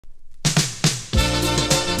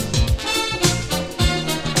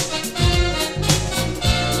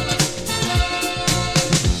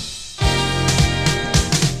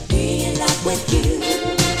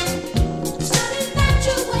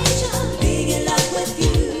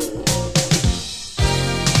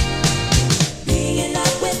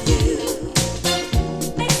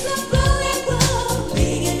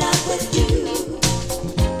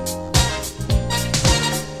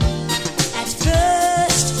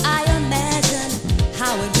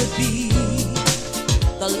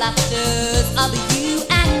laughters of you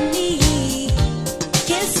and me,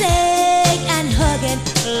 kissing and hugging,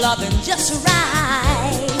 loving just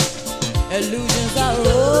right. Illusions are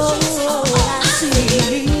all I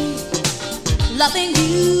see. Loving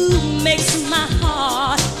you makes my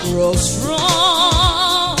heart grow stronger.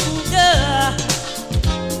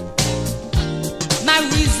 My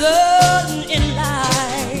reason in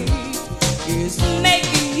life is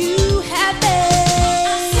making you happy.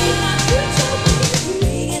 I see my future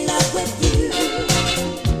being in love with you.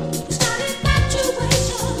 It's not an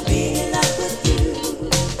infatuation. Being in love with you.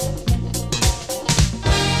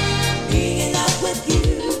 Being in love with you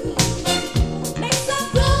makes us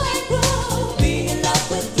grow and grow. Being in love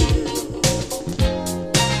with you.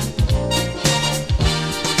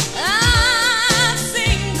 I've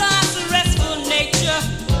seen God's restful nature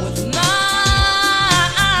with my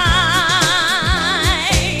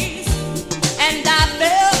eyes, and I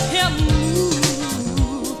felt Him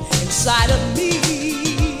move inside of me.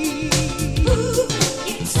 Move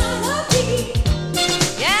inside of me.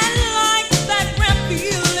 And like that rare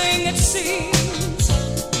feeling it seems,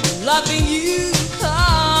 loving you